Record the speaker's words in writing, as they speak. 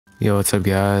Yo, what's up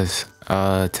guys?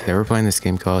 Today we're playing this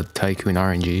game called Tycoon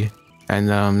RNG.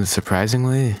 And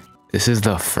surprisingly, this is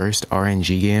the first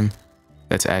RNG game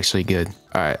that's actually good.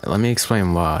 Alright, let me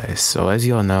explain why. So as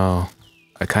y'all know,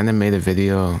 I kind of made a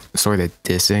video sort of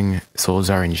dissing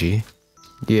Souls RNG.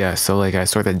 Yeah, so like I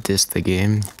sort of dissed the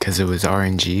game because it was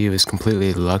RNG, it was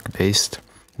completely luck based.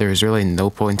 There was really no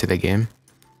point to the game.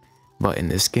 But in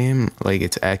this game, like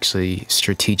it's actually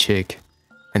strategic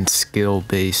and skill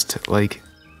based. Like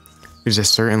there's a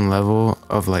certain level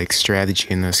of like strategy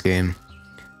in this game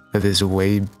that is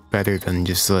way better than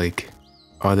just like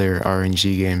other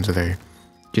RNG games that are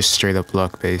just straight up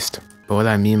luck based. But what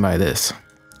I mean by this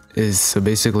is, so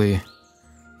basically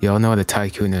y'all know what a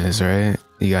tycoon is, right?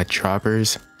 You got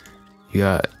droppers, you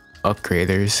got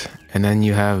upgraders, and then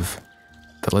you have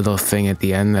the little thing at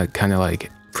the end that kind of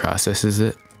like processes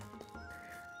it.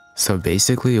 So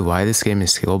basically why this game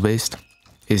is skill based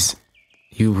is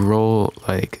you roll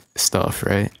like stuff,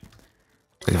 right?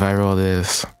 Like if I roll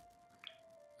this,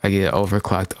 I get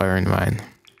overclocked iron mine.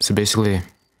 So basically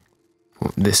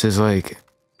this is like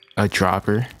a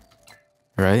dropper,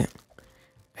 right?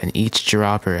 And each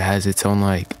dropper has its own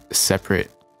like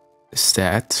separate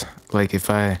stats. Like if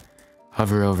I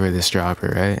hover over this dropper,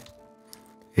 right,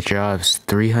 it drops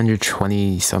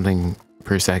 320 something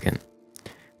per second,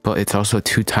 but it's also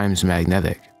 2 times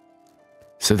magnetic.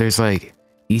 So there's like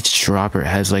each dropper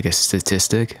has like a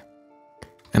statistic,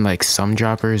 and like some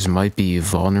droppers might be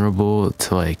vulnerable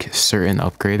to like certain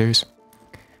upgraders.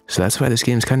 So that's why this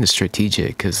game's kind of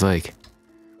strategic, because like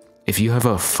if you have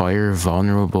a fire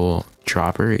vulnerable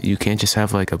dropper, you can't just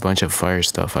have like a bunch of fire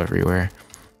stuff everywhere.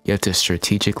 You have to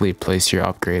strategically place your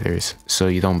upgraders so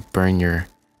you don't burn your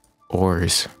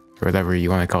ores or whatever you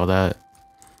want to call that.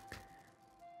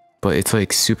 But it's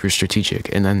like super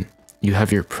strategic. And then you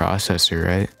have your processor,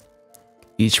 right?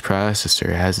 Each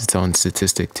processor has its own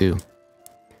statistic too.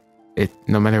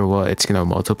 No matter what, it's gonna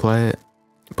multiply it,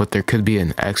 but there could be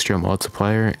an extra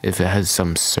multiplier if it has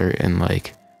some certain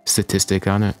like statistic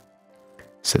on it.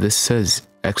 So this says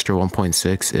extra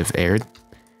 1.6 if aired,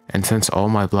 and since all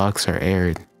my blocks are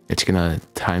aired, it's gonna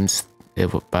times it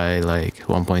by like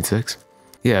 1.6.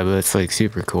 Yeah, but it's like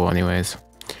super cool anyways.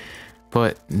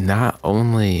 But not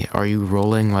only are you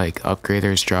rolling like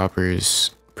upgraders,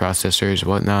 droppers, processors,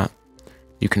 whatnot,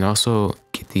 you can also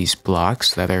get these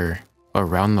blocks that are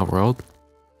around the world.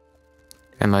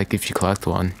 And like if you collect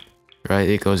one, right,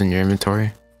 it goes in your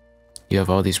inventory. You have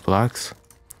all these blocks.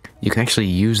 You can actually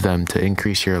use them to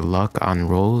increase your luck on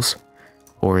rolls,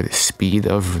 or the speed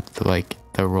of the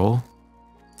roll.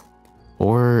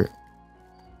 Or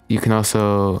you can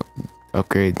also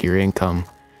upgrade your income.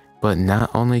 But not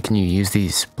only can you use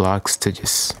these blocks to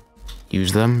just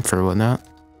use them for whatnot,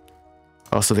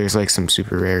 also there's like some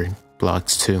super rare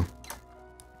blocks too.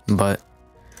 But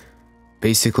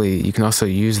basically you can also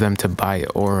use them to buy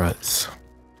auras.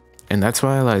 And that's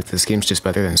why like this game's just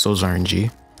better than Souls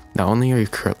RNG. Not only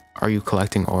are you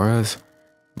collecting auras,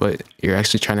 but you're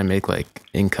actually trying to make like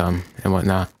income and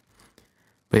whatnot.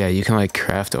 But yeah, you can like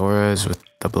craft auras with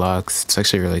the blocks. It's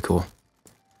actually really cool.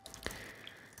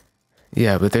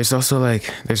 Yeah, but there's also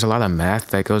like, there's a lot of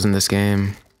math that goes in this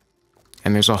game.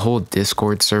 And there's a whole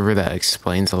Discord server that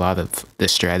explains a lot of the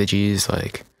strategies.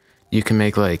 Like you can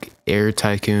make like air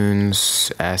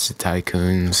tycoons, acid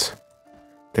tycoons.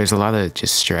 There's a lot of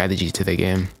just strategy to the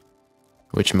game,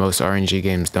 which most RNG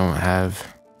games don't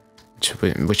have,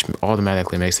 which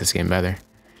automatically makes this game better.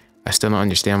 I still don't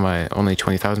understand why only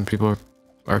 20,000 people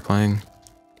are playing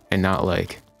and not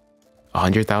like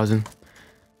 100,000.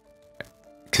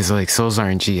 Because like Souls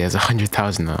RNG has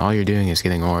 100,000, all you're doing is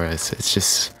getting auras.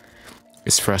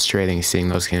 It's frustrating seeing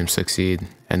those games succeed.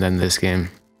 And then this game,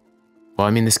 well, I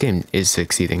mean, this game is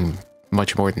succeeding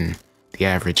much more than the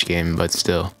average game, but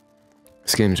still,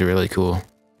 this game's really cool.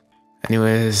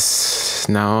 Anyways,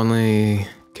 not only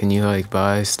can you like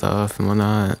buy stuff and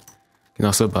whatnot, you can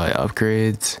also buy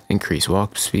upgrades, increase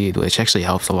walk speed, which actually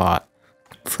helps a lot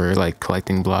for like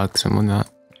collecting blocks and whatnot.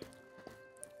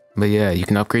 But yeah, you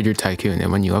can upgrade your tycoon,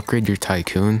 and when you upgrade your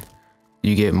tycoon,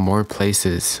 you get more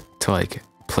places to like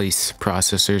place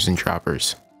processors and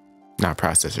droppers. Not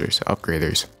processors,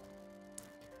 upgraders.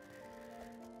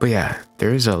 But yeah,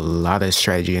 there's a lot of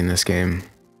strategy in this game,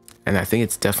 and I think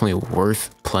it's definitely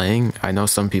worth playing. I know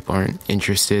some people aren't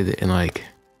interested in like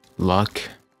luck,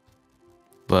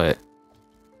 but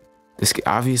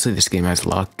obviously this game has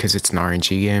luck because it's an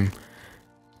RNG game,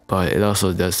 but it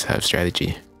also does have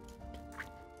strategy.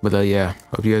 But yeah,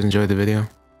 hope you guys enjoyed the video.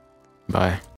 Bye.